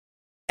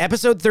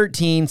Episode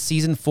 13,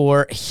 Season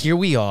 4, here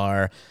we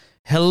are.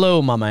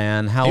 Hello, my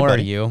man. How are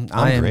you?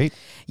 I'm great.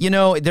 You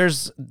know,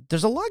 there's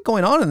a lot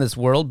going on in this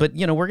world, but,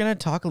 you know, we're going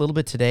to talk a little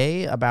bit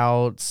today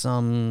about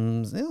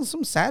some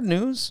sad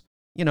news,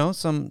 you know,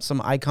 some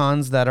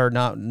icons that are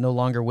no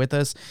longer with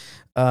us,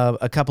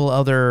 a couple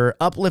other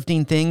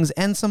uplifting things,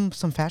 and some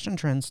fashion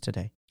trends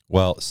today.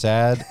 Well,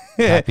 sad,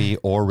 happy,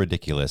 or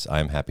ridiculous,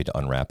 I'm happy to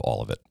unwrap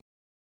all of it.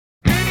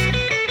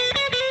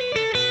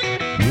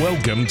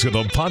 Welcome to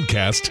the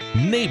podcast,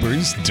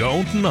 Neighbors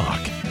Don't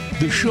Knock,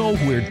 the show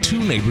where two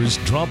neighbors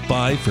drop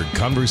by for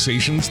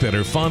conversations that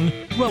are fun,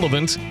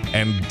 relevant,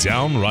 and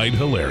downright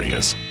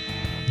hilarious.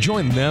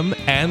 Join them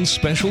and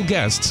special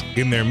guests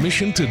in their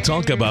mission to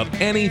talk about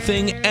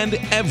anything and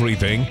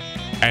everything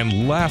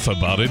and laugh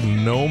about it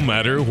no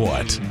matter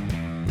what.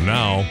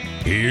 Now,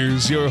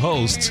 here's your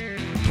hosts,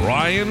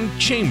 Brian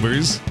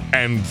Chambers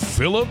and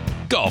Philip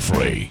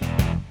Goffrey.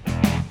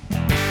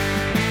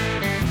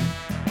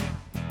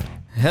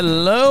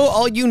 Hello,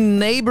 all you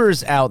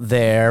neighbors out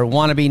there,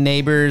 wannabe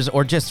neighbors,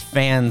 or just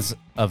fans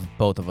of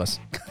both of us.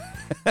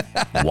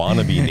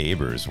 Wannabe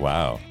neighbors,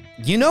 wow.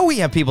 You know we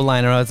have people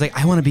lying around. It's like,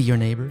 I want to be your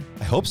neighbor.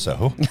 I hope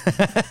so.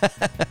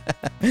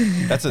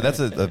 That's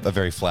a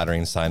very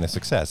flattering sign of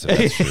success, if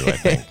that's true, I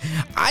think.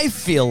 I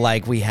feel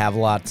like we have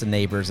lots of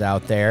neighbors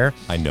out there.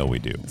 I know we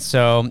do.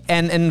 So,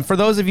 and for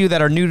those of you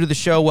that are new to the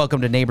show,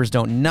 welcome to Neighbors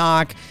Don't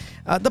Knock,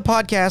 the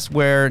podcast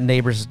where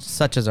neighbors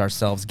such as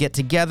ourselves get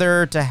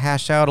together to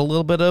hash out a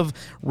little bit of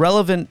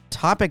relevant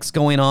topics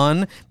going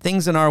on,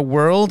 things in our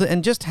world,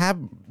 and just have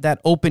that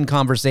open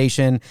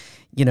conversation,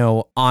 you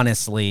know,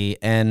 honestly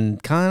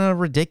and kind of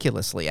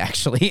ridiculously,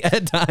 actually,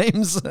 at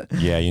times.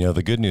 Yeah, you know,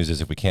 the good news is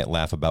if we can't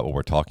laugh about what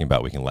we're talking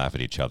about, we can laugh at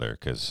each other,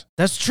 because...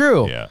 That's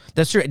true. Yeah.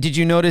 That's true. Did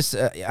you notice,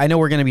 I know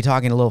we're going to be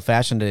talking a little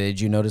fashion today.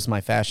 Did you notice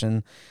my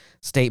fashion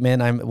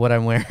statement? What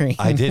I'm wearing?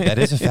 I did. That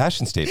is a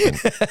fashion statement.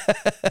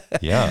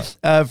 Yeah.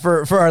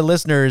 For our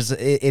listeners,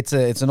 it's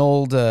an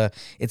old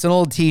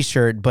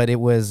T-shirt, but it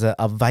was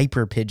a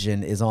viper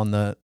pigeon is on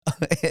the,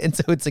 and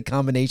so it's a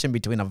combination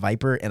between a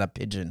viper and a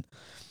pigeon.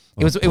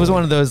 It was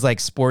one of those like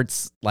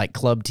sports like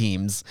club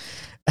teams.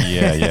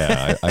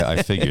 Yeah.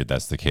 I figured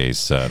that's the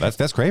case.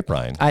 That's great,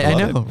 Brian. I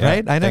know, yeah.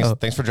 right? I know.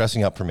 Thanks for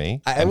dressing up for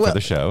me and for the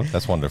show.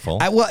 That's wonderful.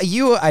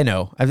 I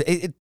know.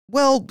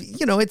 Well,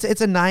 you know,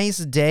 it's a nice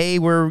day.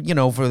 We're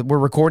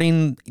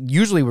recording.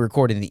 Usually we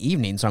record in the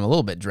evening, so I'm a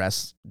little bit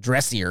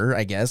dressier,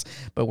 I guess.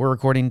 But we're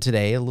recording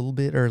today a little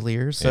bit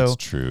earlier. So it's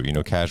true. You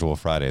know, casual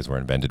Fridays were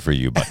invented for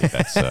you, buddy.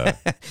 That's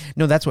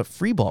no, that's what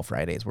free ball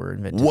Fridays were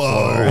invented.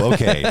 Whoa, for.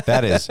 Okay,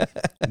 that is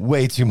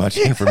way too much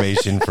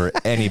information for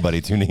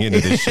anybody tuning into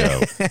this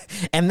show.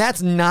 And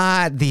that's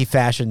not the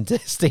fashion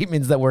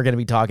statements that we're going to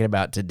be talking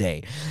about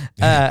today.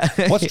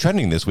 What's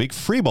trending this week?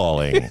 Free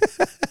balling.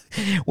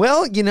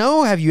 Well, you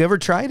know, have you ever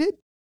tried it?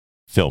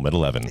 Film at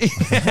 11.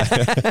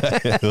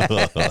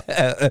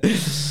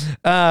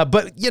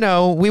 But, you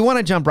know, we want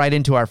to jump right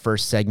into our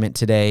first segment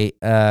today.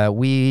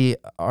 We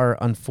are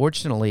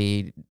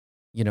unfortunately,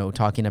 you know,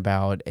 talking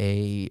about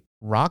a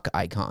rock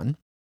icon.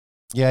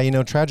 Yeah, you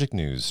know, tragic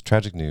news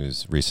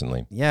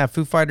recently. Yeah,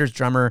 Foo Fighters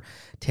drummer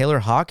Taylor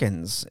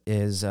Hawkins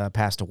is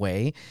passed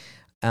away.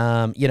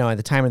 You know, at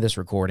the time of this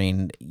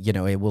recording, you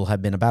know, it will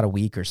have been about a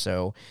week or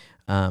so.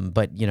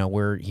 But, you know,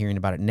 we're hearing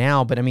about it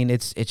now. But, I mean,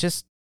 it's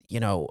just, you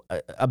know,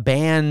 a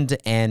band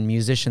and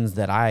musicians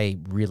that I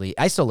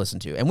still listen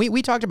to. And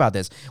we talked about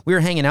this. We were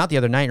hanging out the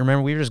other night.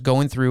 Remember, we were just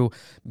going through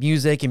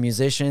music and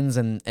musicians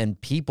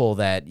and people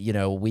that, you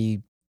know,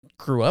 we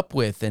grew up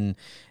with and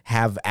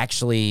have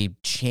actually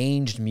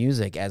changed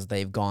music as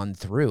they've gone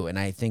through. And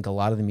I think a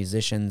lot of the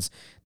musicians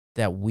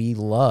that we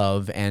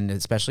love, and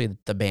especially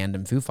the band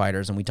and Foo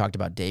Fighters, and we talked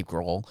about Dave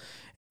Grohl,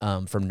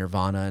 from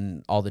Nirvana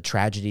and all the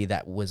tragedy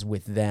that was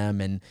with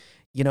them. And,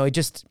 you know, it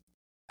just,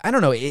 I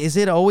don't know, is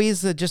it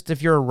always just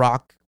if you're a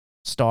rock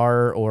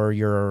star or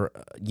you're,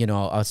 you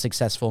know, a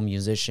successful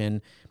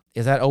musician,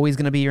 is that always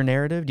going to be your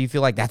narrative? Do you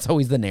feel like that's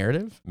always the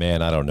narrative?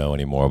 Man, I don't know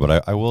anymore,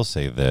 but I will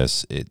say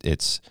this.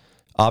 It's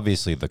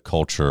obviously the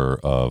culture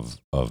of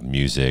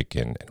music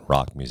and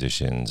rock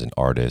musicians and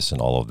artists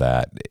and all of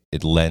that.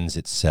 It lends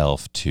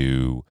itself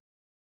to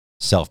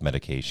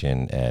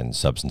self-medication and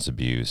substance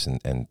abuse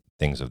and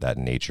things of that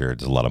nature.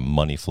 There's a lot of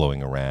money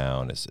flowing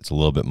around. It's a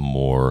little bit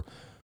more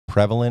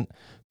prevalent,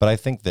 but I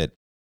think that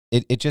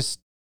it just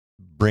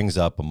brings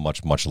up a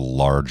much, much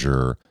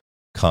larger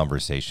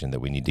conversation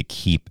that we need to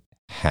keep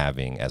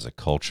having as a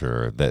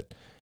culture, that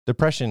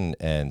depression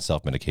and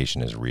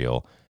self-medication is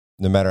real.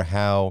 No matter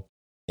how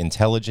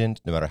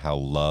intelligent, no matter how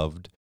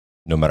loved,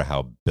 no matter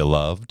how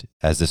beloved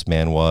as this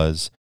man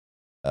was,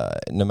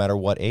 no matter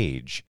what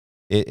age,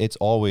 it's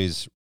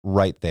always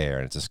right there,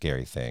 and it's a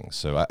scary thing.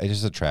 So it's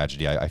just a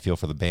tragedy. I feel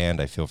for the band,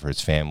 I feel for his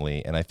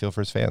family, and I feel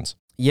for his fans.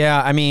 Yeah,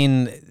 I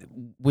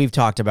mean, we've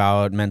talked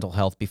about mental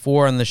health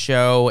before on the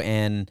show,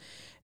 and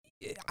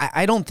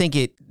I don't think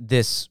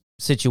this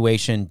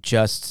situation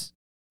just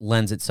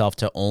lends itself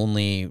to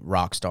only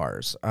rock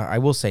stars. I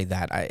will say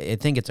that. I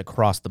think it's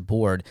across the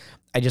board.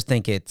 I just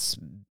think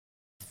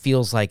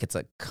feels like it's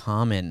a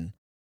common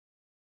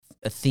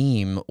a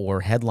theme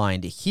or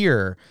headline to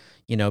hear,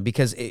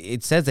 because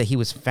it says that he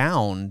was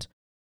found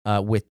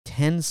with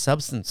 10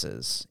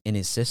 substances in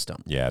his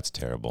system. Yeah, it's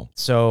terrible.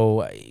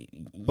 So,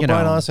 But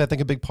Brian, honestly, I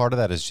think a big part of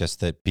that is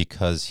just that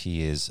because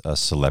he is a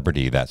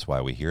celebrity, that's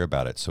why we hear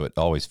about it. So it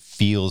always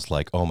feels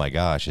like, oh my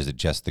gosh, is it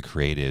just the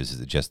creatives?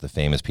 Is it just the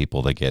famous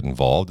people that get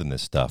involved in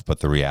this stuff? But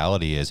the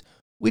reality is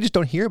we just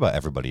don't hear about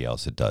everybody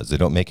else that does. They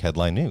don't make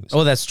headline news.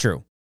 Oh, that's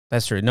true.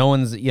 That's true. No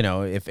one's,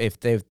 if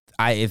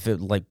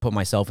it like put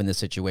myself in this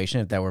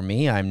situation, if that were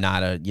me, I'm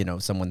not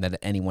someone that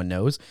anyone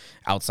knows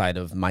outside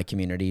of my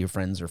community or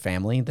friends or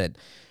family that.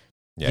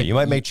 Yeah, you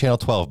might make Channel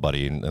 12,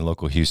 buddy, in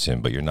local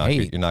Houston, but you're not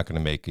going to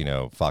make,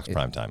 Fox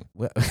Primetime.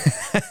 Well,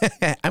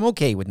 I'm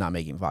okay with not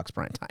making Fox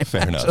Primetime.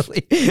 Fair enough.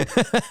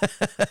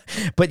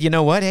 But you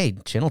know what? Hey,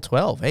 Channel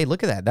 12. Hey,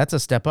 look at that. That's a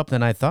step up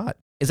than I thought.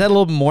 Is that a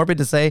little morbid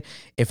to say?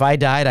 If I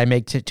died, I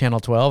make Channel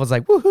 12. It's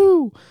like,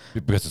 woohoo!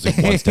 Because it's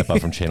like one step up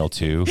from Channel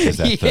 2. Is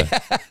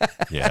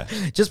that yeah.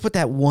 Just put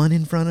that one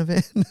in front of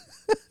it.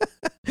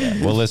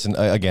 Yeah. Well, listen,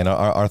 again,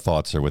 our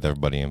thoughts are with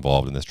everybody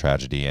involved in this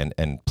tragedy.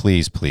 And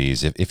please,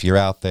 if you're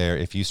out there,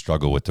 if you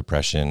struggle with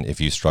depression, if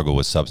you struggle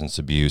with substance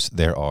abuse,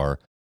 there are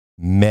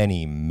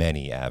many,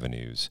 many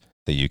avenues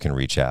that you can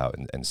reach out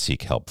and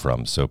seek help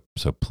from. So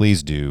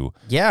please do.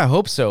 Yeah, I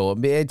hope so.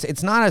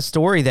 It's not a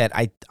story that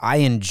I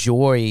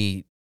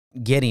enjoy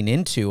getting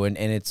into. And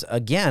it's,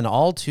 again,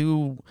 all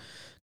too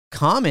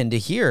common to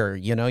hear,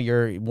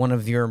 you're one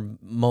of your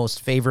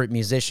most favorite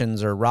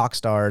musicians or rock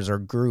stars or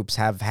groups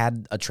have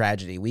had a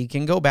tragedy. We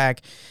can go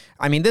back.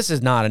 I mean, this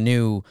is not a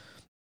new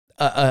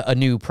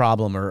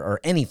problem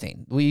or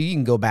anything. You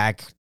can go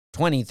back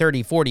 20,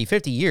 30, 40,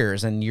 50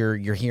 years and you're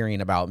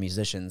hearing about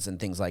musicians and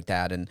things like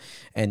that. And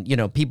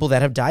people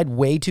that have died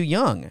way too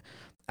young.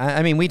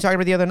 I mean, we talked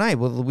about the other night.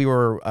 We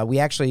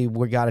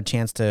got a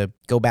chance to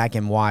go back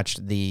and watch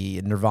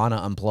the Nirvana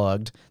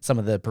Unplugged, some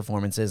of the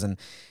performances, and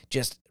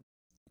just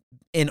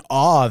in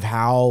awe of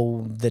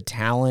how the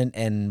talent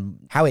and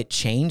how it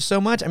changed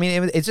so much. I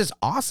mean, it's just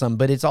awesome,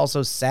 but it's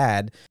also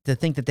sad to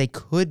think that they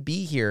could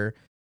be here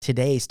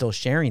today still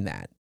sharing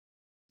that.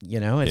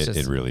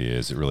 It really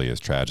is. It really is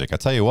tragic. I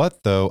tell you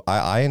what, though,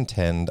 I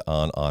intend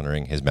on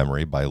honoring his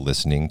memory by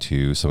listening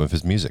to some of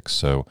his music.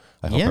 So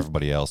I hope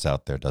everybody else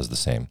out there does the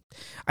same.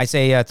 I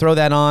say throw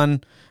that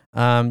on,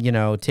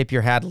 tip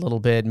your hat a little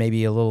bit,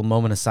 maybe a little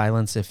moment of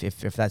silence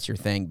if that's your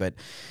thing. But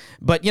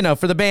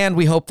for the band,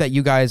 we hope that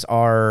you guys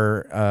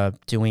are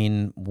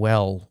doing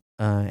well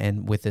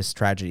and with this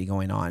tragedy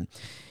going on.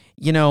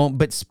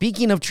 But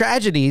speaking of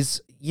tragedies,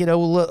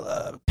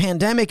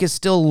 pandemic is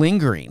still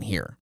lingering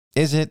here.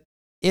 Is it?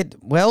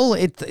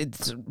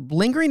 It's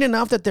lingering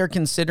enough that they're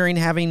considering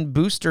having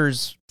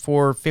boosters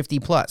for 50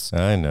 plus.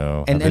 I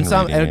know. And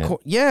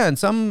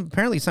some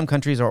apparently some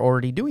countries are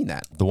already doing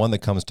that. The one that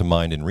comes to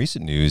mind in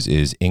recent news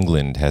is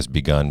England has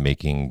begun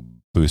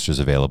making boosters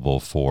available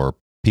for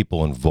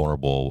people in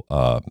vulnerable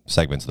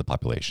segments of the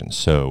population.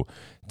 So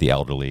the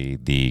elderly,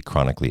 the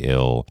chronically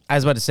ill. I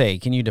was about to say,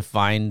 can you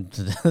define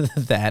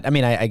that? I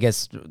mean, I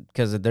guess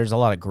because there's a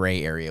lot of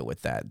gray area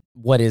with that.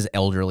 What is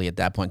elderly at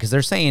that point? Because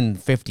they're saying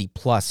 50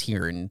 plus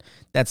here, and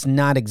that's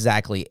not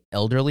exactly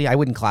elderly. I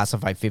wouldn't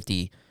classify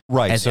 50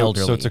 as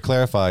elderly. So to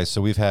clarify,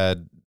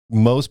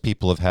 most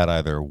people have had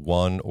either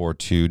 1 or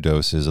 2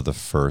 doses of the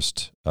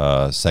first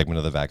segment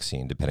of the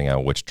vaccine, depending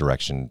on which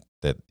direction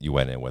that you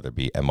went in, whether it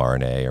be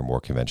mRNA or more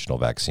conventional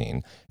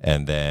vaccine.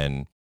 And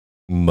then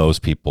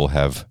most people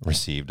have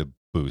received a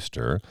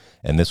booster,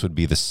 and this would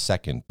be the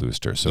second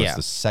booster. So it's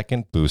the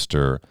second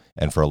booster,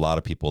 and for a lot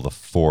of people, the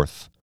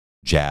 4th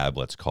jab,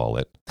 let's call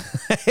it.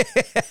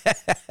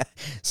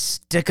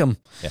 Stick 'em.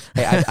 Yeah.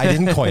 Hey, I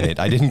didn't coin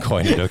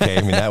it. Okay,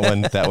 I mean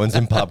that one's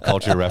in pop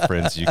culture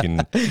reference. You can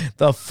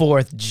the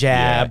 4th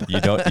jab.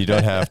 Yeah, you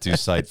don't have to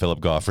cite Philip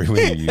Goffrey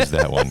when you use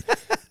that one.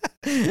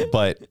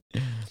 But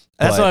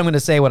that's what I'm going to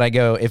say when I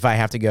go, if I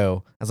have to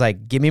go. I was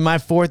like, give me my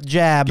 4th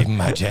jab. Give me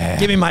my jab.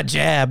 Give me my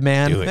jab,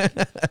 man. Do it.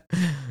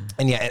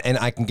 And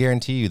I can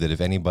guarantee you that if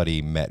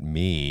anybody met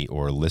me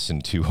or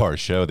listened to our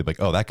show, they'd be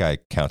like, oh, that guy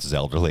counts as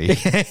elderly.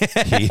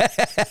 he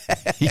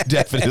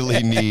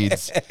definitely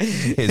needs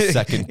his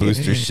second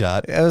booster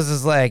shot. I was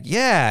just like,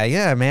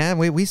 yeah, man,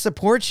 we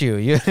support you.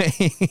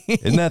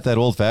 Isn't that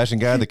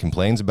old-fashioned guy that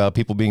complains about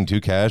people being too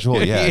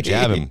casual? Yeah,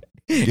 jab him.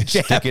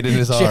 Stick it in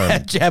his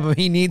arm. Jab him.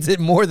 He needs it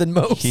more than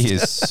most. He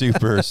is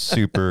super,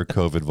 super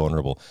COVID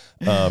vulnerable.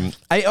 All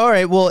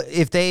right. Well,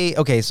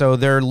 so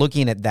they're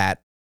looking at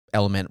that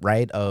element,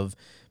 right, of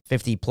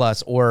 50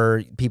 plus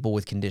or people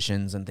with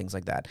conditions and things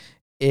like that.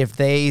 If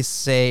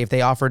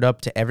they offered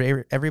up to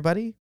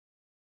everybody,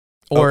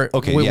 or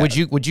would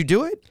you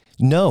do it?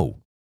 No.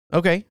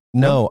 Okay.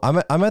 No,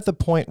 I'm at the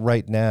point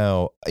right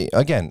now.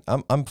 Again,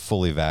 I'm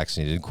fully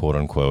vaccinated, quote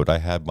unquote. I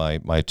had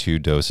my 2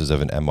 doses of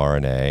an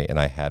mRNA, and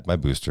I had my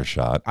booster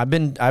shot. I've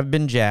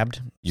been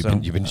jabbed. You've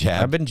been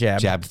jabbed. I've been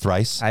jabbed. Jabbed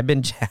thrice. I've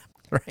been jabbed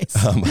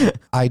thrice.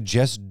 I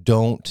just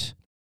don't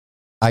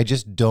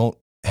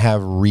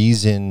have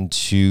reason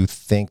to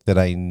think that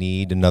I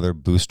need another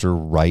booster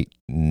right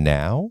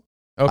now.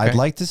 Okay. I'd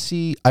like to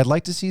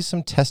see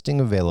some testing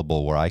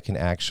available where I can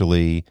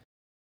actually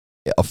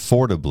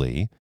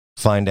affordably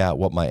find out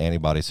what my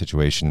antibody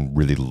situation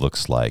really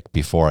looks like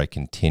before I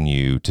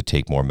continue to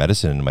take more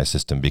medicine into my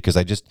system, because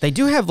They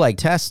do have like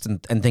tests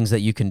and things that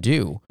you can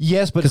do.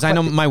 yes, but Because I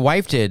know my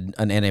wife did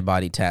an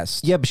antibody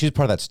test. yeah, but she's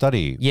part of that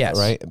study. Yes.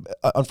 Right.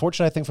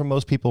 Unfortunately, I think for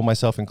most people,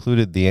 myself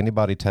included, the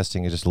antibody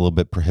testing is just a little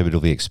bit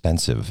prohibitively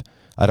expensive.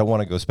 I don't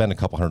want to go spend a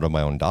couple $100 of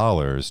my own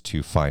dollars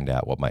to find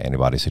out what my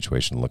antibody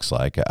situation looks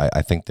like.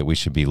 I think that we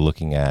should be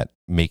looking at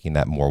making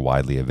that more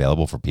widely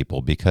available for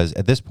people, because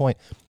at this point,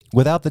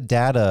 without the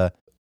data,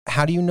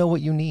 how do you know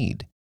what you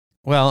need?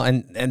 Well,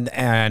 and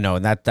I know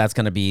that's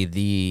going to be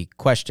the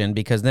question,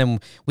 because then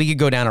we could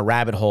go down a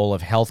rabbit hole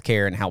of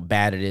healthcare and how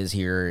bad it is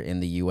here in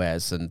the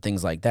U.S. and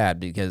things like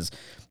that, because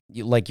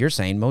like you're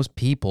saying, most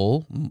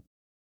people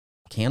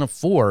can't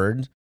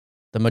afford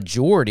the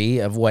majority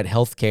of what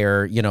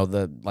healthcare,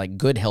 the like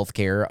good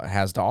healthcare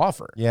has to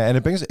offer. Yeah, and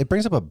it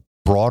brings up a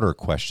broader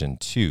question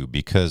too,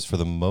 because for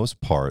the most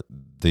part,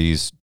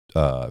 these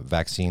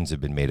vaccines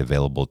have been made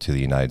available to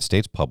the United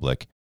States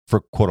public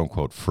for quote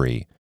unquote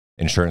free.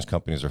 Insurance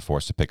companies are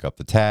forced to pick up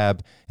the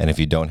tab, and if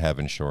you don't have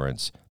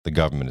insurance, the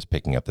government is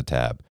picking up the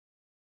tab.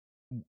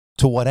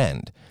 To what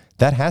end?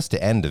 That has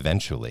to end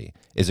eventually.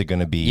 Is it going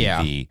to be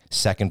the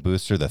second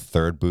booster, the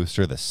third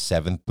booster, the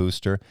seventh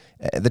booster?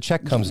 The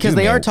check comes due. Because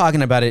they are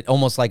talking about it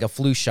almost like a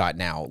flu shot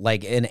now,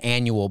 like an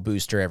annual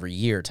booster every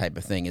year type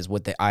of thing is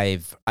what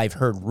I've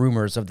heard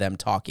rumors of them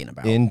talking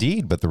about.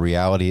 Indeed, but the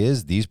reality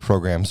is these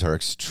programs are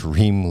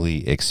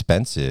extremely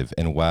expensive,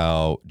 and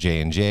while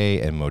J&J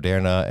and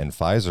Moderna and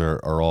Pfizer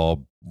are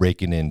all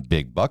raking in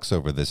big bucks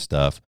over this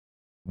stuff,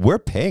 we're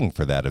paying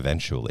for that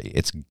eventually.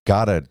 It's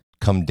got to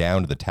come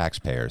down to the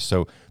taxpayers.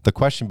 So the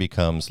question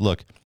becomes,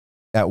 look,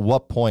 at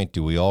what point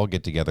do we all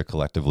get together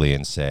collectively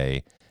and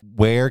say,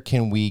 where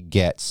can we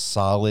get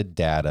solid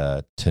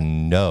data to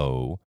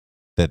know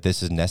that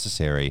this is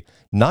necessary,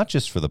 not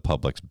just for the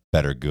public's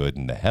better good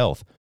and the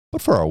health,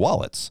 but for our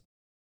wallets?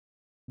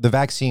 The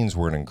vaccines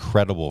were an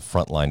incredible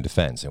frontline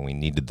defense, and we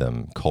needed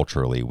them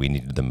culturally. We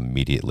needed them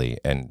immediately.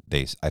 And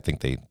I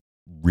think they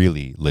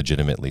really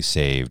legitimately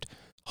saved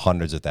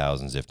hundreds of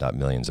thousands, if not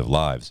millions of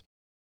lives.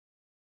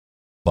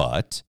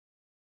 But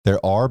there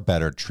are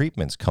better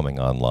treatments coming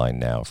online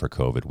now for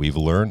COVID. We've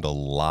learned a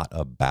lot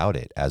about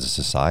it as a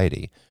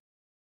society.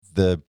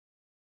 The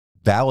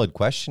valid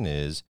question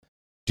is,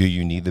 do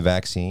you need the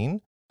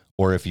vaccine?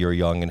 Or if you're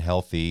young and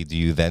healthy, do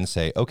you then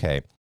say,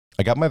 okay,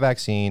 I got my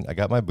vaccine, I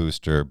got my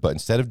booster, but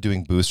instead of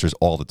doing boosters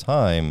all the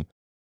time,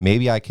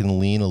 maybe I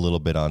can lean a little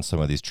bit on some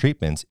of these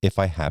treatments if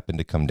I happen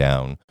to come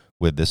down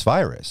with this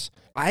virus.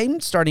 I'm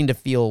starting to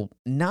feel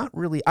not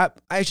really,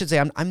 I should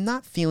say, I'm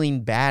not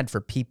feeling bad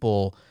for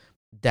people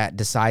that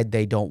decide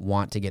they don't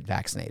want to get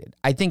vaccinated.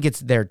 I think it's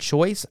their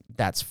choice.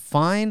 That's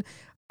fine.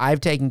 I've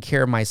taken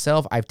care of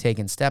myself. I've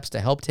taken steps to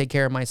help take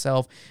care of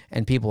myself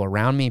and people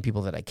around me and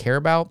people that I care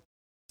about.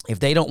 If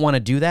they don't want to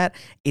do that,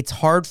 it's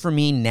hard for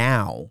me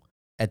now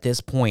at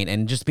this point,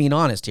 and just being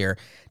honest here,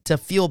 to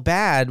feel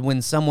bad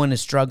when someone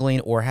is struggling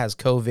or has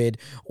COVID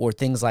or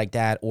things like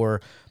that,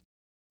 or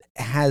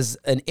has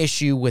an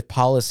issue with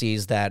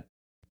policies that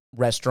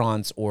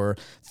restaurants or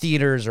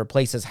theaters or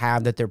places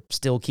have, that they're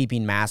still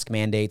keeping mask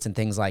mandates and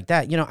things like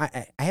that.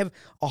 I have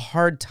a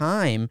hard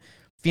time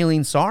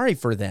feeling sorry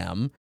for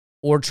them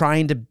or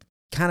trying to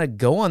kind of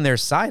go on their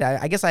side.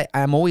 I guess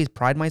I'm always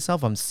pride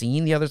myself on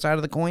seeing the other side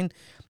of the coin,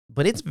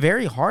 but it's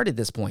very hard at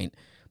this point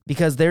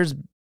because there's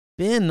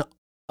been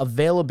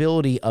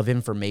availability of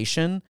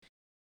information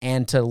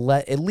and to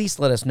at least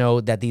let us know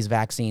that these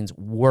vaccines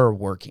were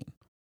working.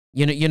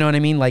 You know what I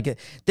mean? Like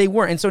they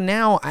were. And so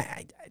now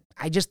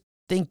I just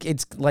think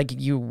it's like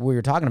we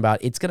were talking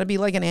about, it's going to be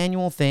like an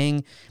annual thing.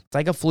 It's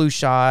like a flu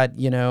shot,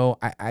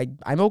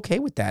 I'm okay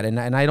with that. And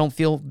I don't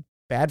feel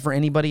bad for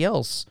anybody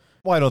else.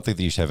 Well, I don't think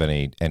that you should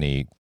have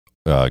any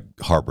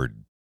harbored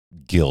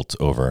guilt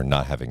over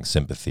not having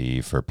sympathy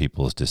for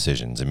people's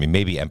decisions. I mean,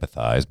 maybe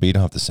empathize, but you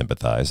don't have to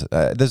sympathize.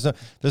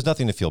 There's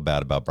nothing to feel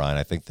bad about, Brian.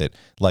 I think that,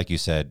 like you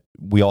said,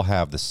 we all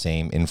have the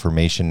same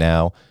information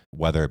now,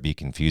 whether it be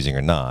confusing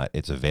or not.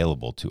 It's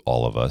available to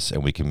all of us,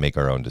 and we can make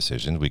our own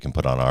decisions. We can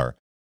put on our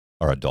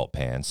adult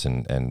pants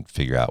and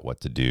figure out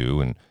what to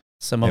do and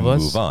some of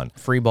us move on.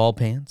 Free ball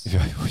pants.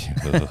 Yeah.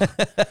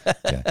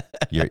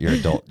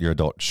 Your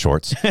adult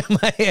shorts.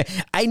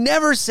 I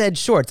never said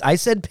shorts. I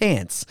said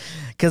pants,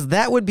 because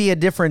that would be a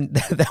different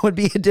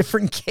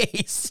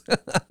case.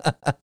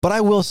 But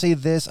I will say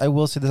this. I'm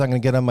going to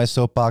get on my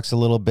soapbox a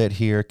little bit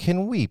here.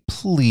 Can we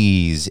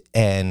please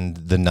end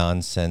the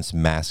nonsense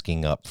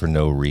masking up for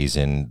no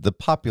reason? The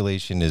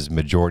population is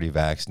majority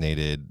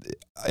vaccinated,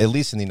 at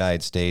least in the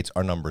United States.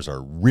 Our numbers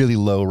are really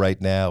low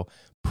right now.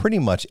 Pretty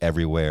much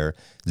everywhere.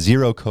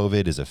 Zero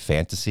COVID is a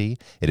fantasy.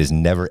 It is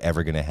never,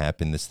 ever going to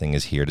happen. This thing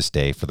is here to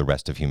stay for the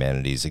rest of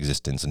humanity's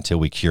existence until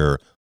we cure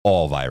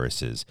all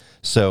viruses.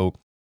 So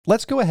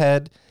let's go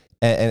ahead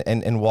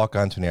and walk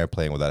onto an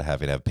airplane without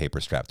having to have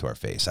paper strapped to our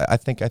face. I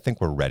think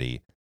we're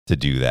ready to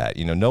do that.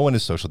 No one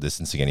is social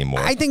distancing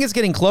anymore. I think it's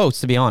getting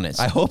close, to be honest.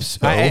 I hope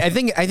so. I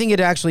think it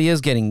actually is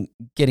getting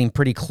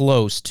pretty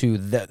close to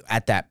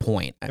at that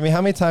point. I mean,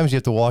 how many times do you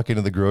have to walk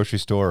into the grocery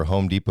store or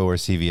Home Depot or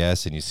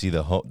CVS and you see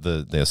the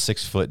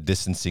 6-foot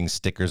distancing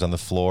stickers on the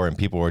floor and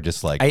people are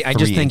just like I 3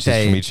 just think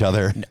inches from each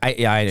other?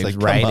 It's like,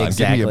 right, come on,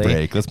 exactly. give me a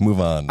break. Let's move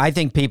on. I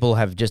think people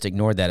have just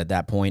ignored that at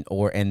that point,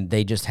 and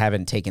they just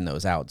haven't taken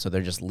those out, so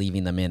they're just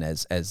leaving them in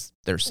as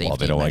their safety measures. Well,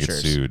 they don't want to get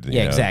sued.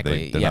 Yeah,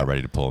 exactly. They're not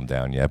ready to pull them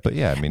down yet. But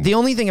yeah, I mean, the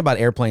only thing about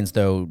airplanes,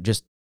 though,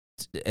 just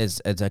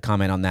as a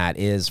comment on that,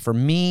 is for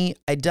me,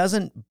 it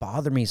doesn't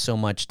bother me so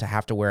much to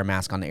have to wear a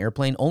mask on the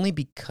airplane, only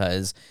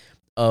because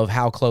of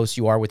how close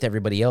you are with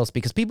everybody else.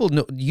 Because people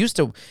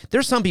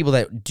there's some people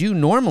that do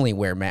normally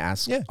wear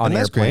masks on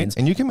airplanes,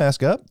 and you can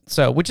mask up.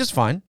 So, which is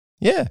fine.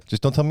 Yeah,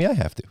 just don't tell me I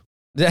have to.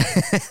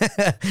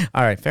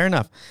 All right, fair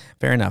enough.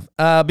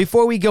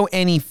 Before we go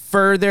any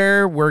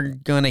further, we're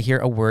going to hear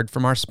a word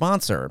from our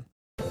sponsor.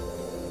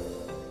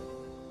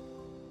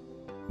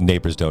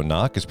 Neighbors Don't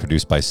Knock is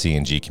produced by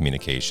C&G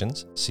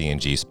Communications.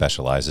 C&G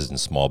specializes in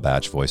small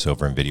batch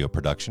voiceover and video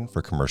production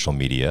for commercial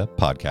media,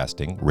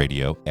 podcasting,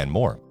 radio, and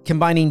more.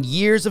 Combining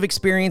years of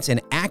experience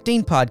in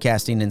acting,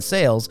 podcasting, and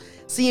sales,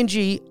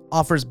 C&G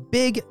offers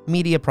big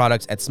media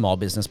products at small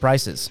business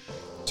prices.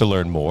 To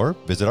learn more,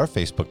 visit our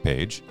Facebook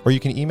page, or you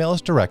can email us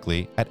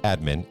directly at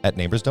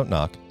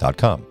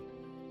admin@neighborsdon'tknock.com.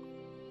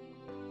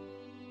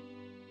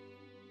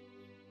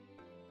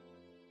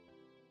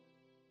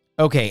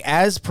 Okay,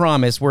 as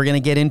promised, we're going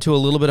to get into a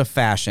little bit of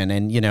fashion.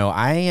 And,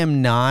 I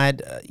am not,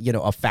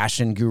 a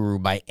fashion guru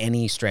by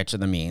any stretch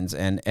of the means.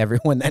 And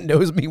everyone that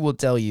knows me will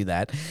tell you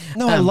that.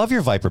 No, I love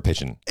your Viper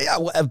pigeon. Yeah,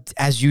 well,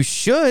 as you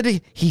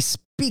should. He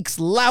speaks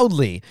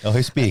loudly. Oh,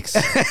 he speaks.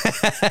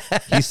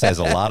 He says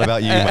a lot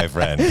about you, my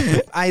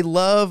friend. I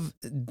love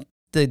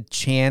the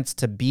chance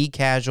to be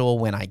casual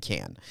when I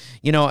can.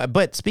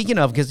 But speaking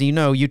of, because,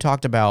 you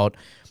talked about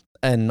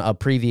in a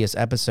previous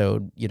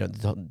episode,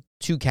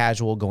 too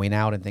casual going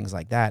out and things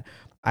like that.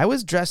 I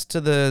was dressed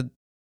to the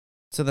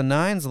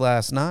nines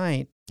last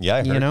night. Yeah,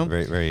 I heard.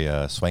 Very,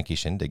 very swanky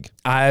shindig.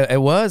 It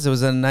was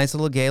a nice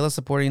little gala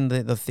supporting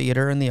the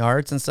theater and the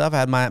arts and stuff. I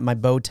had my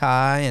bow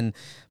tie and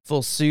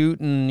full suit,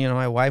 and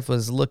my wife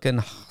was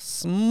looking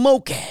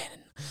smoking.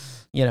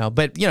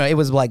 But it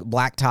was like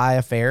black tie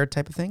affair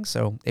type of thing.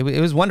 So it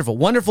was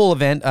wonderful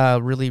event.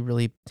 Really,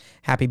 really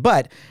happy.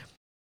 But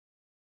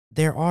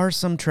there are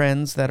some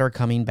trends that are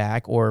coming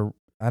back, or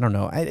I don't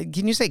know.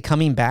 Can you say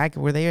coming back?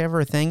 Were they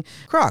ever a thing?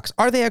 Crocs.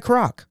 Are they a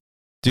croc?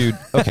 Dude,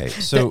 okay.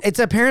 So it's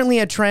apparently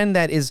a trend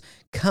that is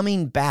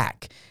coming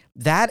back.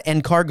 That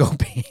and cargo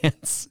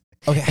pants.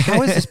 Okay,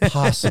 how is this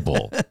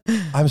possible?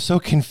 I'm so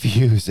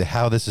confused at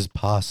how this is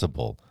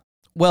possible.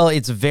 Well,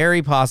 it's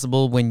very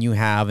possible when you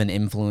have an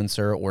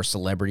influencer or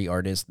celebrity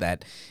artist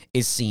that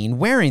is seen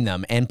wearing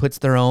them and puts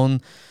their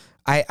own,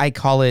 I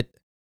call it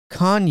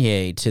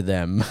Kanye to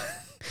them.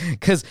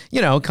 Because,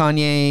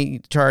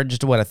 Kanye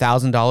charged,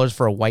 $1,000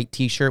 for a white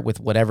T-shirt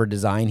with whatever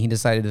design he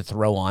decided to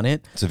throw on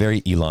it. It's a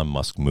very Elon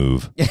Musk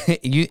move.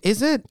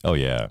 Is it? Oh,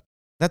 yeah.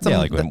 That's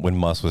when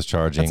Musk was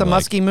charging. That's a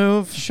Musky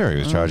move. Sure, he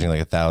was charging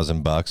like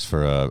 $1,000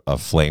 for a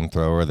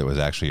flamethrower that was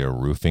actually a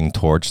roofing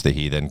torch that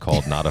he then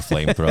called not a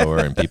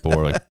flamethrower, and people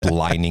were like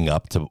lining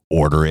up to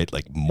order it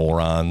like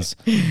morons.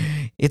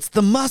 It's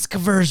the Musk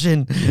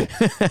version.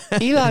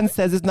 Elon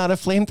says it's not a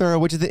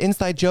flamethrower, which is the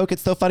inside joke.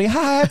 It's so funny. I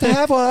have to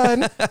have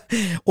one.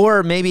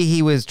 Or maybe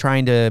he was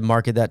trying to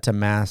market that to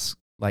mass,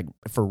 like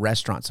for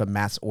restaurants, a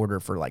mass order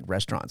for like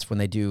restaurants when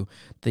they do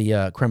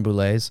the creme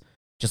brulees.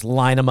 Just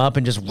line them up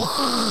and just.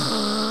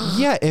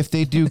 Yeah, if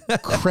they do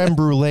creme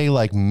brulee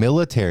like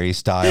military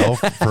style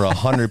for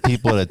 100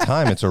 people at a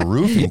time, it's a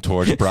roofing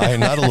torch, Brian,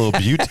 not a little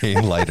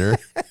butane lighter.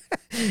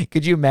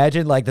 Could you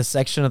imagine like the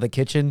section of the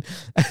kitchen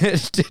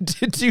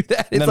to do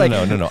that? It's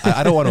No.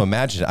 I don't want to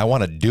imagine it. I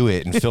want to do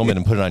it and film it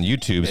and put it on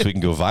YouTube so we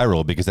can go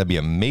viral, because that'd be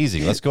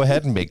amazing. Let's go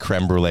ahead and make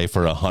creme brulee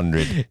for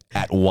 100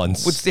 at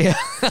once.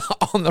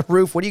 On the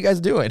roof. What are you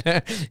guys doing?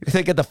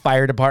 They get the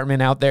fire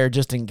department out there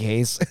just in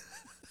case.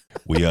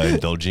 We are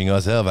indulging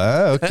ourselves.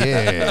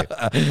 Okay.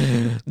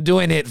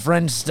 Doing it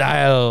French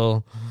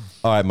style.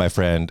 All right, my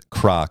friend,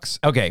 Crocs.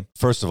 Okay.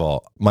 First of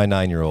all, my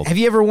 9-year-old. Have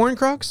you ever worn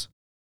Crocs?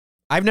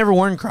 I've never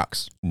worn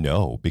Crocs.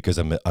 No, because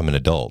I'm an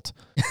adult.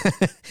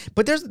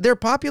 But they're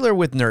popular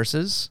with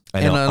nurses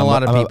and a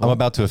lot of people. I'm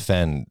about to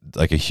offend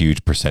like a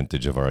huge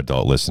percentage of our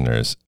adult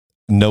listeners.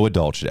 No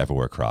adult should ever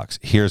wear Crocs.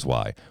 Here's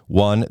why.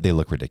 1, they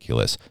look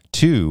ridiculous.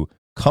 2,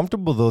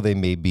 comfortable though they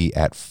may be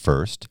at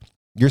first,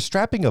 you're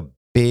strapping a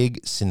big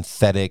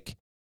synthetic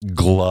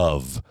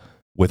glove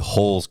with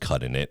holes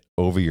cut in it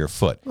over your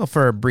foot. Well,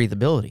 for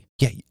breathability.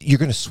 Yeah, you're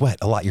going to sweat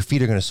a lot. Your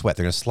feet are going to sweat.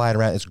 They're going to slide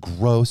around. It's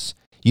gross.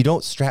 You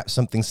don't strap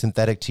something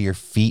synthetic to your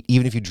feet,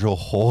 even if you drill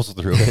holes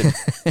through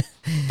it.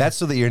 That's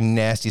so that your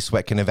nasty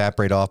sweat can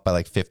evaporate off by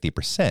like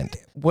 50%.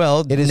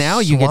 Well, it is now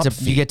you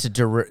get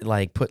to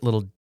like put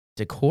little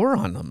decor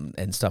on them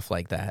and stuff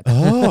like that.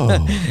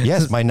 Oh,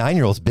 yes. My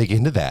 9-year-old's big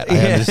into that.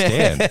 I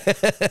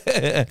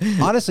understand.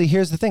 Honestly,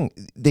 here's the thing.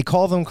 They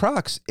call them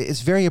Crocs.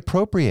 It's very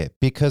appropriate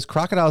because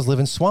crocodiles live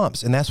in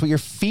swamps, and that's what your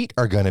feet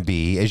are going to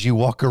be as you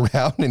walk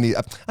around.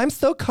 I'm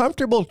so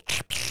comfortable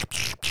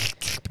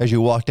as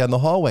you walk down the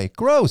hallway.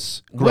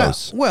 Gross.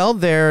 Well,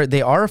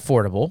 they are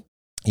affordable.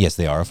 Yes,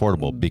 they are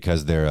affordable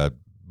because they're a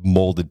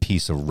molded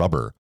piece of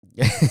rubber.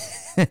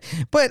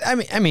 But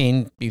I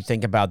mean, you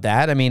think about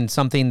that. I mean,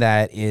 something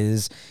that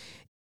is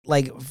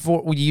like,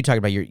 for you talk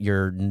about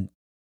your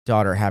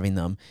daughter having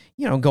them,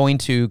 going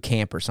to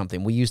camp or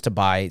something. We used to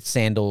buy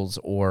sandals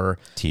or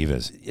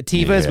Tevas.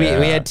 Yeah.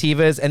 We had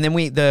Tevas, and then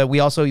we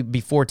also,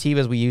 before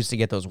Tevas, we used to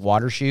get those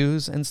water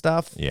shoes and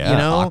stuff. Yeah,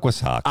 Aqua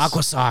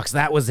Socks.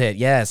 That was it.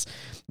 Yes,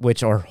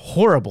 which are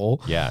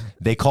horrible. Yeah,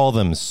 they call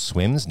them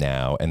swims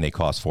now, and they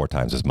cost 4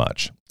 times as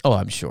much. Oh,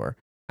 I'm sure.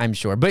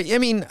 But I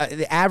mean,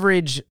 the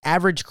average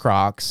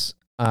Crocs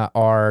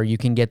you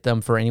can get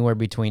them for anywhere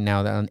between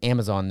now on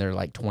Amazon, they're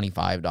like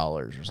 $25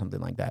 or something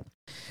like that.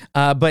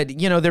 But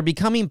they're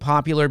becoming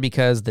popular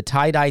because the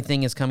tie-dye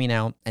thing is coming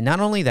out. And not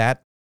only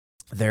that,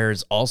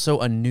 there's also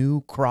a new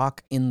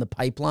Croc in the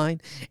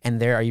pipeline.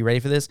 And are you ready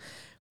for this?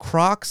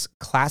 Crocs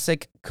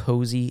Classic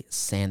Cozy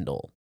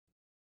Sandal.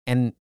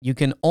 And you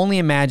can only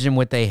imagine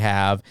what they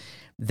have.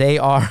 They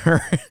are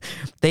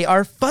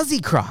fuzzy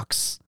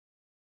Crocs.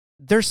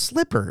 They're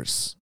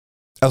slippers.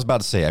 I was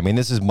about to say, I mean,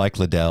 this is Mike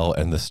Liddell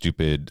and the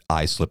stupid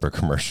eye slipper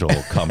commercial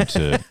come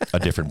to a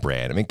different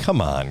brand. I mean,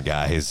 come on,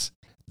 guys.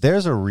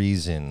 There's a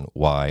reason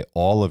why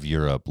all of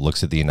Europe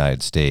looks at the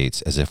United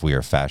States as if we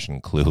are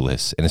fashion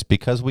clueless, and it's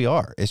because we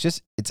are.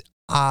 It's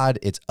odd.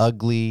 It's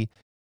ugly.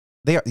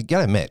 You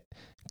gotta admit,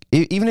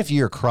 even if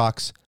you're a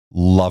Crocs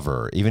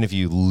lover, even if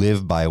you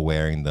live by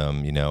wearing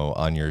them,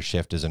 on your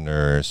shift as a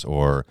nurse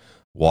or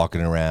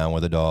walking around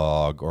with a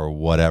dog or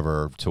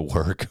whatever to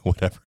work,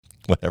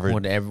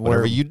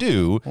 whatever you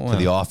do to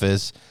the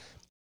office,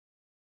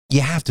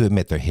 you have to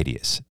admit they're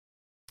hideous.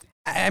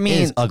 I mean,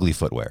 it is ugly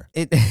footwear.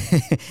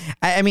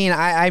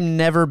 I've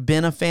never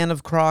been a fan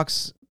of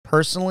Crocs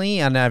personally,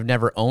 and I've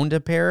never owned a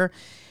pair.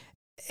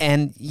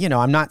 And,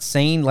 I'm not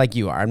saying like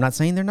you are. I'm not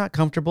saying they're not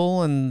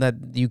comfortable and that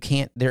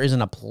there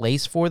isn't a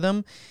place for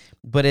them.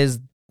 But as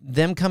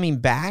them coming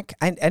back,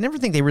 I never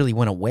think they really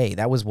went away.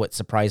 That was what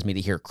surprised me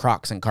to hear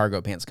Crocs and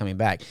cargo pants coming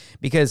back,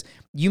 because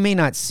you may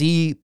not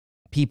see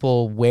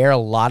people wear a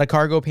lot of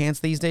cargo pants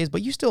these days,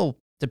 but you still,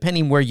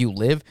 depending where you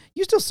live,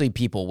 you still see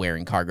people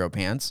wearing cargo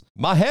pants.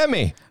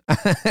 Miami.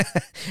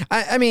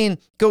 I mean,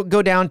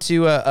 go down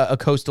to a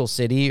coastal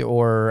city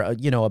or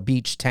a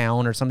beach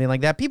town or something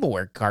like that. People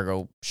wear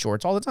cargo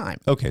shorts all the time.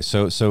 Okay,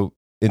 so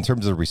in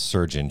terms of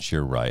resurgence,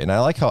 you're right, and I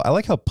like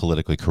how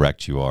politically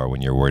correct you are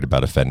when you're worried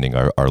about offending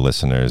our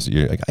listeners.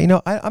 You're like,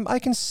 I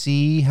can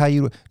see how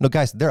you. No,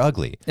 guys, they're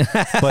ugly.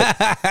 But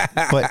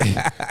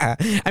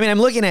I mean, I'm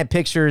looking at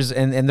pictures,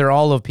 and they're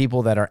all of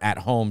people that are at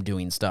home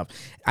doing stuff.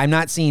 I'm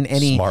not seeing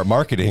any smart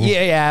marketing.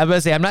 Yeah. I was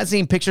gonna say, I'm not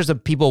seeing pictures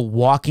of people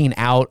walking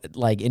out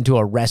like into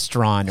a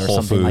restaurant or Whole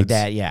something Foods. Like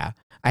that. Yeah.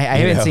 I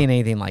haven't seen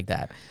anything like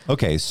that.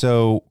 Okay,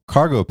 so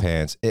cargo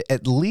pants.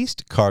 At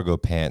least cargo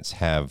pants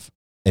have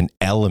an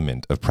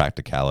element of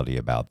practicality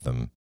about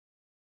them,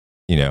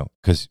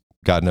 because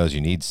God knows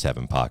you need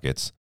 7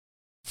 pockets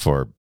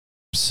for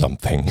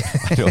something.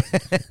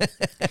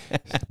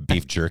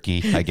 Beef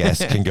jerky, I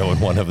guess, can go in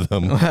one of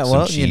them.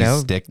 Well, some cheese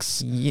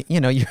sticks.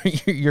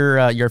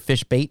 Your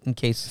fish bait in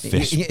case.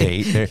 Fish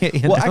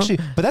bait. Well, actually,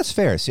 but that's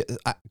fair. See,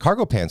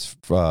 cargo pants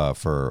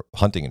for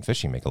hunting and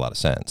fishing make a lot of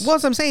sense. Well,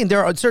 as I'm saying,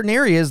 there are certain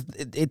areas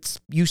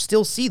you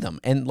still see them,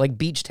 and like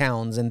beach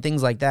towns and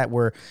things like that,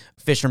 where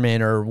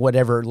fishermen or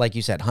whatever, like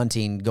you said,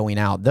 hunting, going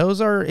out.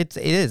 Those are it's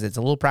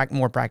a little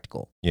more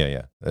practical.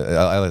 Yeah.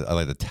 I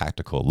like the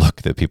tactical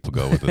look that people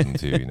go with them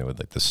too. With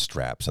like the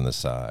straps on the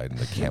side and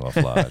the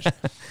camouflage.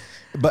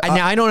 But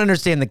now I don't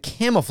understand the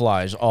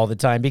camouflage all the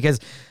time, because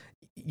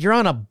you're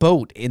on a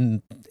boat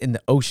in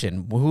the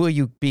ocean. Who are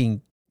you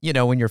being?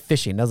 When you're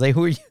fishing, I was like,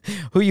 who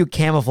are you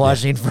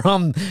camouflaging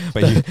from?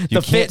 But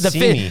you can't see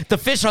me. The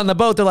fish on the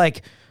boat. They're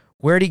like,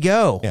 where'd he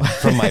go? Yeah,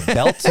 from my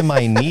belt to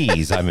my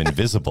knees, I'm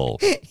invisible.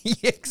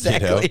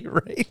 Exactly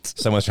right.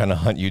 Someone's trying to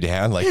hunt you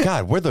down. Like,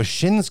 God, where'd those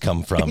shins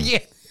come from? Yeah.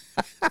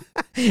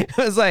 It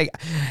was like,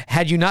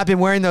 had you not been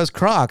wearing those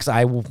Crocs,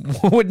 I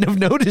wouldn't have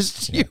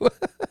noticed you.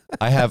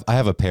 I have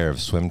a pair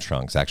of swim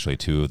trunks, actually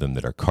 2 of them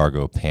that are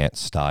cargo pant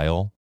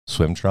style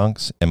swim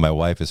trunks, and my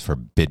wife has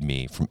forbid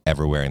me from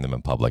ever wearing them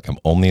in public. I'm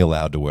only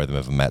allowed to wear them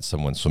if I'm at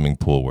someone's swimming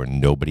pool where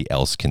nobody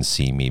else can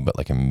see me but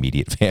like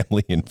immediate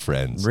family and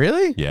friends.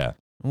 Really? Yeah.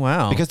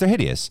 Wow. Because they're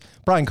hideous.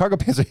 Brian, cargo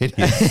pants are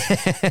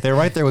hideous. They're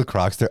right there with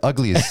Crocs. They're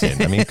ugly as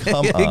sin. I mean,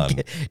 come on.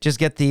 Just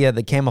get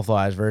the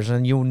camouflage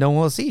version. No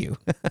one will see you.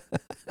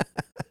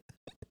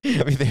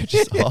 I mean, they're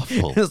just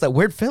awful. It's like,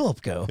 where'd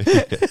Philip go?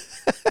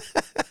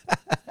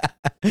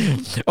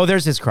 Oh,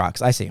 there's his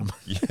Crocs. I see him.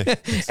 Yeah,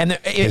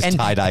 his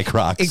tie-dye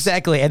Crocs.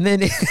 Exactly. And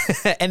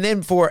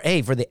then for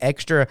the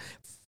extra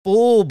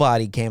full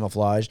body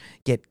camouflage,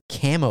 get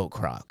camo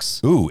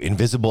Crocs. Ooh,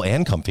 invisible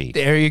and comfy.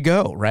 There you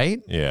go,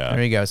 right? Yeah.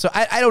 There you go. So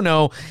I don't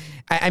know.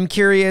 I'm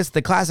curious.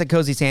 The classic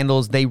cozy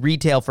sandals, they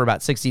retail for about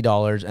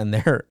 $60 and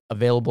they're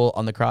available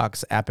on the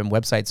Crocs app and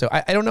website. So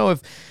I don't know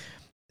if,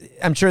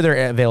 I'm sure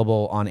they're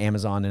available on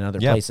Amazon and other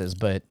places,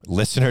 but.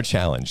 Listener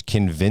challenge.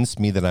 Convince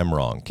me that I'm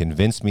wrong.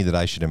 Convince me that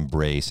I should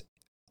embrace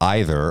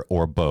either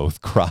or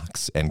both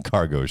Crocs and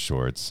cargo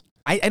shorts.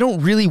 I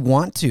don't really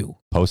want to.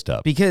 Post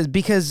up.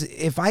 Because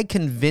if I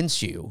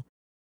convince you,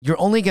 you're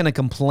only going to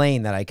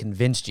complain that I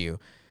convinced you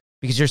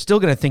because you're still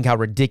going to think how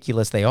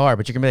ridiculous they are,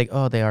 but you're going to be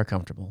like, oh, they are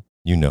comfortable.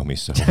 You know me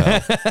so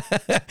well.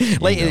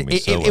 Like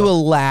it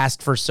will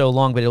last for so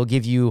long, but it'll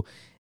give you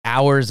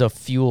hours of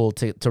fuel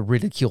to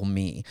ridicule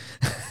me.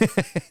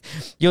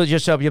 You'll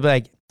just show up, you'll be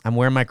like, I'm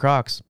wearing my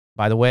Crocs.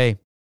 By the way,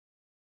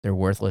 they're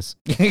worthless.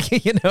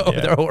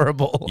 They're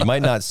horrible. You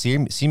might not see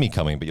me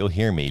coming, but you'll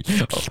hear me.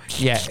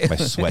 Yeah. My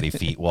sweaty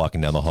feet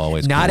walking down the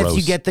hallways. Not gross. if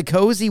you get the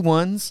cozy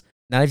ones.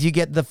 Not if you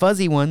get the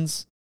fuzzy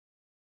ones.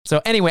 So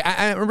anyway,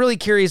 I'm really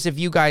curious if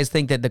you guys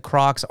think that the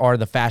Crocs are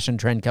the fashion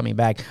trend coming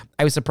back.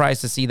 I was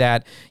surprised to see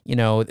that,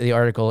 the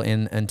article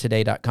in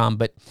today.com,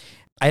 but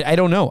I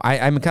don't know.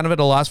 I'm kind of at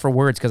a loss for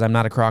words because I'm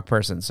not a Croc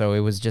person. So it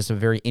was just a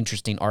very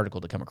interesting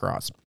article to come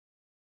across.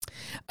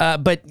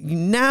 But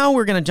now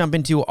we're going to jump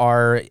into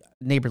our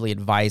neighborly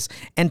advice.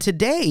 And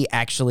today,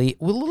 actually,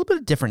 with a little bit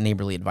of different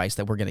neighborly advice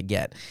that we're going to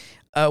get.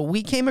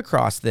 We came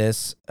across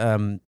this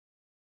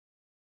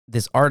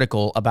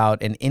article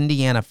about an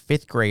Indiana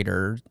fifth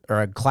grader,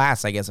 or a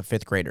class, I guess, of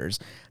fifth graders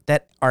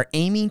that are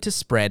aiming to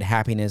spread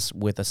happiness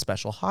with a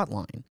special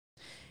hotline.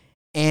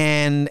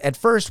 And at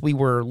first, we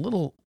were a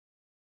little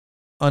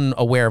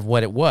unaware of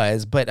what it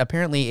was, but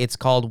apparently it's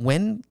called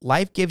When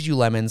Life Gives You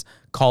Lemons,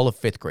 Call a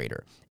Fifth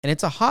Grader. And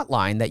it's a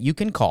hotline that you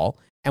can call,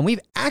 and we've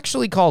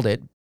actually called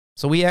it.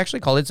 So we actually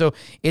called it. So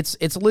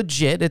it's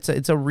legit.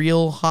 It's a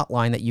real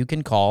hotline that you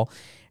can call.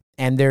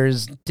 And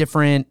there's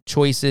different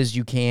choices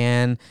you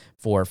can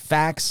for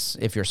facts,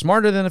 if you're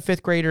smarter than a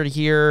fifth grader, to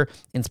hear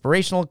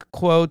inspirational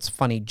quotes,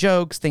 funny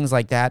jokes, things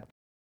like that.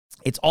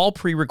 It's all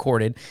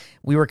pre-recorded.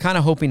 We were kind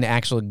of hoping to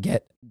actually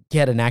get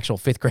an actual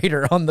fifth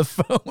grader on the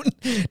phone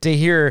to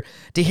hear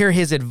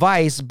his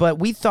advice, but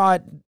we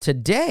thought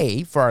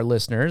today for our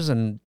listeners,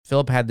 and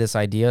Philip had this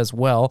idea as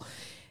well,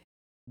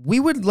 we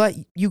would let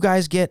you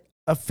guys get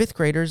a fifth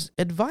grader's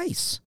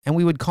advice, and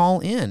we would call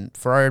in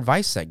for our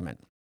advice segment.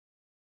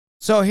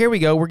 So here we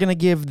go. We're going to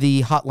give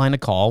the hotline a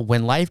call.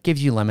 When life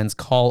gives you lemons,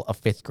 call a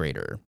fifth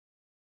grader.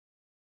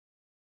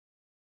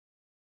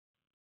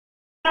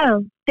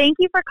 Oh, thank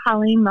you for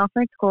calling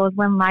Milford Schools.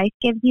 When life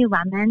gives you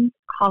lemons,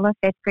 call a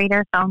fifth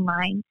grader phone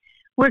line.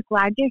 We're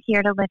glad you're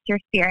here to lift your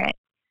spirits.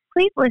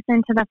 Please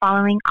listen to the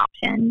following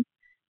options.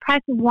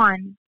 Press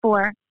 1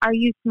 for Are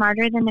You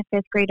Smarter Than a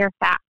Fifth Grader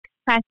Fact?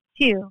 Press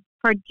 2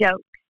 for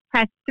jokes.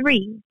 Press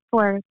 3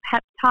 for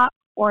pep talk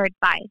or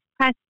advice.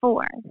 Press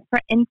 4 for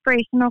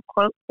inspirational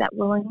quotes that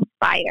will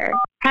inspire.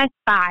 Press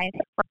 5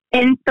 for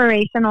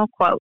inspirational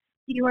quotes.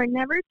 You are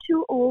never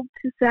too old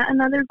to set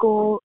another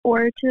goal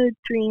or to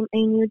dream a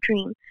new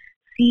dream.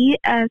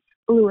 C.S.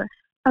 Lewis.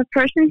 A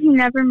person who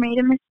never made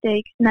a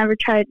mistake never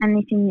tried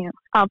anything new.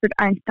 Albert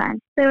Einstein.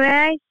 The way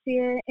I see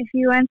it, if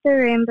you want the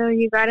rainbow,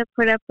 you gotta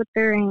put up with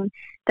the rain.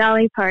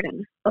 Dolly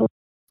Parton. Oh.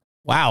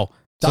 Wow.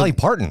 Dolly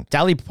Parton.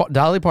 Dolly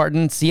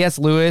Parton, C.S.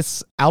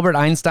 Lewis, Albert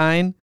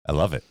Einstein. I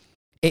love it.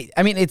 It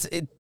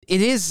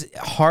is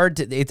hard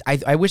to.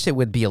 I wish it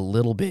would be a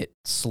little bit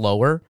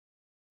slower.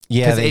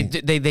 Yeah,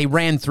 they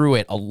ran through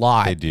it a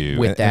lot. They do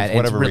with that. And for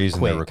whatever really reason,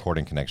 quick. their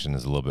recording connection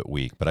is a little bit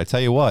weak. But I tell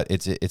you what,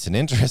 it's an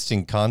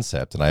interesting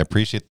concept, and I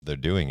appreciate that they're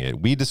doing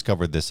it. We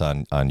discovered this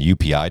on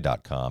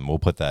UPI.com. We'll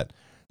put that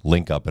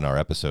link up in our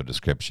episode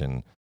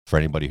description for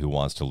anybody who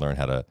wants to learn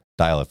how to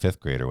dial a fifth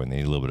grader when they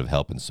need a little bit of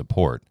help and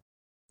support.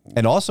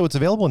 And also, it's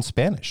available in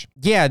Spanish.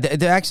 Yeah,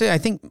 they're actually, I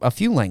think a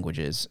few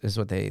languages is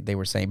what they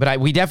were saying. But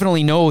we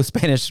definitely know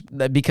Spanish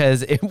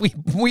because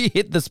we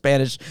hit the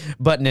Spanish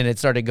button and it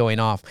started going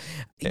off.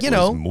 It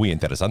was muy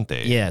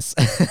interesante. Yes.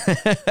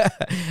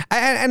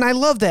 And I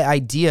love that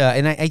idea.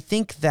 And I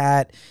think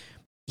that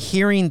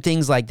hearing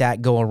things like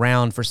that go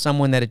around for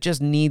someone that it just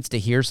needs to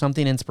hear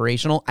something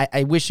inspirational,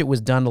 I wish it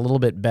was done a little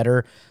bit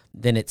better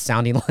than it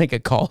sounding like a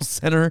call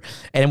center.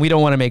 And we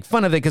don't want to make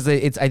fun of it because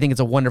I think it's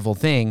a wonderful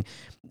thing.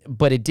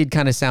 But it did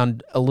kind of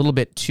sound a little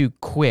bit too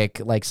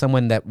quick, like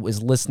someone that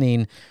was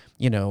listening,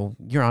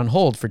 you're on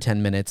hold for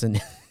 10 minutes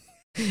and,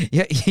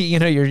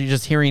 you're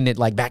just hearing it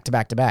like back to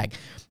back to back.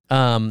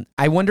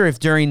 I wonder if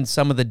during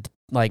some of the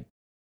like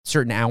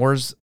certain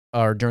hours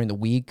or during the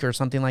week or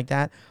something like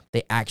that,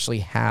 they actually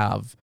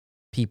have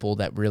people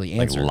that really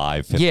answer.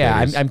 Like live.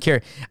 Yeah,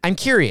 I'm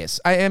curious.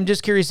 I am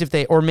just curious if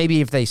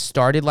they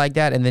started like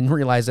that and then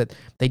realized that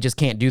they just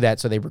can't do that,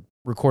 so they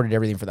recorded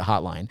everything for the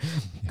hotline.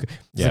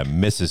 Yeah, like,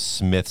 Mrs.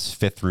 Smith's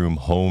fifth grade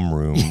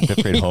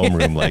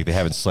homeroom, like they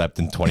haven't slept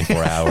in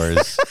 24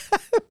 hours.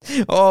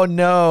 Oh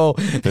no!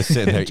 They're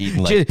sitting there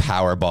eating like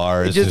power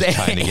bars, just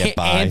trying to get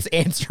by.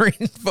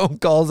 Answering phone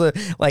calls.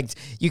 Like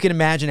you can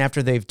imagine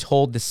after they've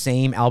told the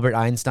same Albert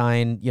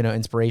Einstein,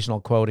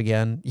 inspirational quote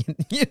again.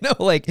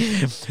 Like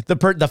the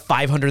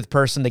 500th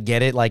person to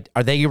get it. Like,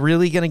 are they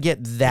really going to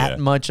get that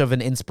much of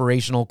an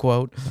inspirational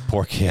quote?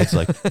 Poor kids.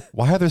 Like,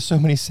 why are there so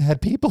many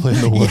sad people in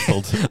the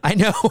world? I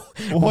know.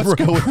 What's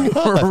going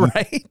on?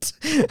 Right?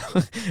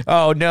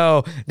 Oh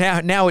no!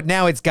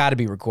 Now it's got to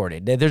be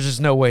recorded. There's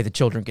just no way the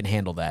children can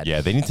handle that.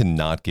 Yeah, they need to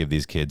not give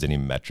these kids any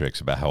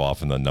metrics about how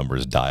often the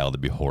numbers dial to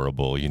be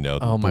horrible.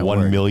 Oh, my the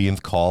 1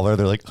 millionth caller,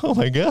 they're like, oh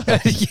my God.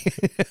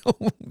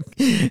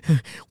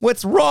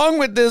 What's wrong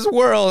with this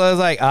world? I was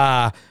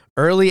like,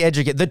 early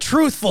education, the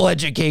truthful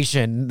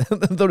education,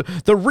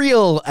 the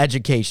real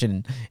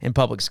education in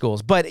public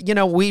schools. But,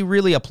 we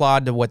really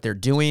applaud to what they're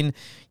doing.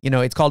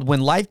 It's called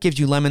When Life Gives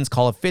You Lemons,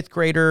 Call a Fifth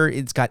Grader.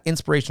 It's got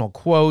inspirational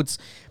quotes.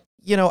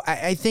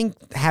 I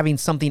think having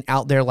something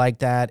out there like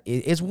that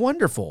is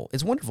wonderful.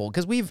 It's wonderful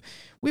because we've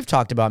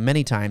talked about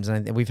many times,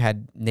 and we've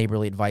had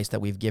neighborly advice that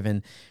we've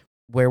given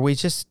where we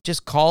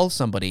just call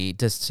somebody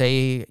to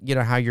say,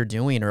 how you're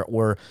doing,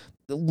 or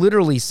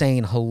literally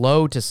saying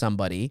hello to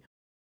somebody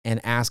and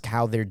ask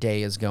how their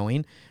day is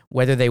going.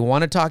 Whether they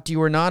want to talk to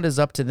you or not is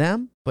up to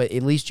them, but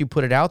at least you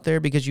put it out there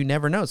because you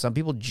never know. Some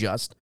people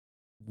just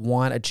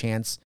want a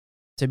chance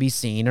to be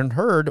seen and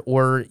heard,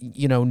 or,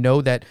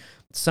 know that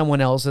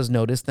someone else has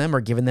noticed them or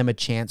given them a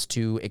chance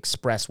to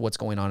express what's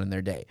going on in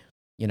their day.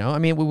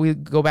 We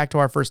go back to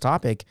our first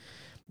topic,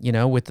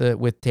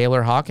 with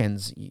Taylor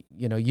Hawkins,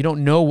 you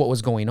don't know what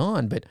was going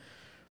on, but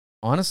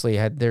honestly,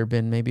 had there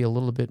been maybe a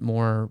little bit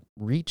more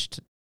reached,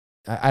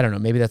 I don't know,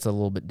 maybe that's a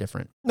little bit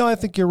different. No, I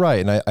think you're right.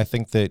 And I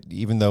think that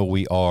even though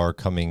we are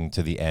coming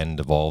to the end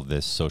of all of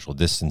this social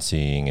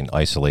distancing and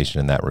isolation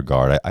in that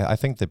regard, I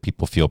think that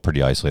people feel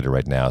pretty isolated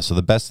right now. So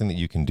the best thing that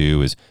you can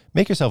do is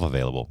make yourself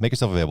available. Make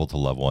yourself available to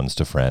loved ones,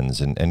 to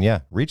friends, and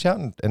reach out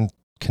and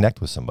connect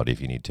with somebody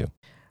if you need to.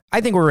 I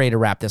think we're ready to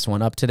wrap this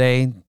one up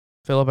today,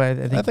 Philip.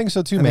 I think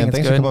so too, man.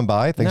 Thanks for coming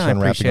by. Thanks for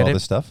unwrapping all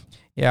this stuff.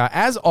 Yeah,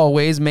 as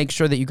always, make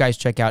sure that you guys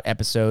check out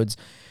episodes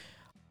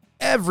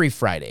every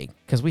Friday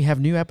because we have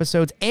new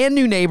episodes and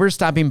new neighbors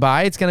stopping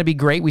by. It's going to be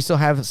great. We still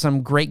have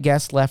some great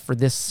guests left for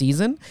this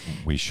season.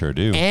 We sure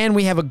do. And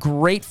we have a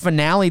great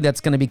finale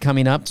that's going to be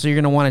coming up. So you're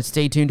going to want to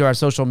stay tuned to our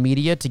social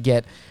media to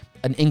get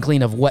an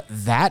inkling of what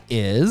that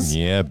is.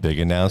 Yeah, big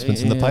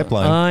announcements in the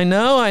pipeline.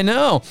 I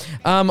know.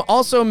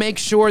 Also, make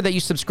sure that you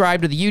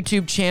subscribe to the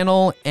YouTube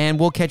channel, and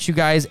we'll catch you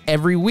guys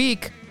every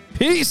week.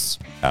 Peace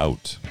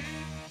out.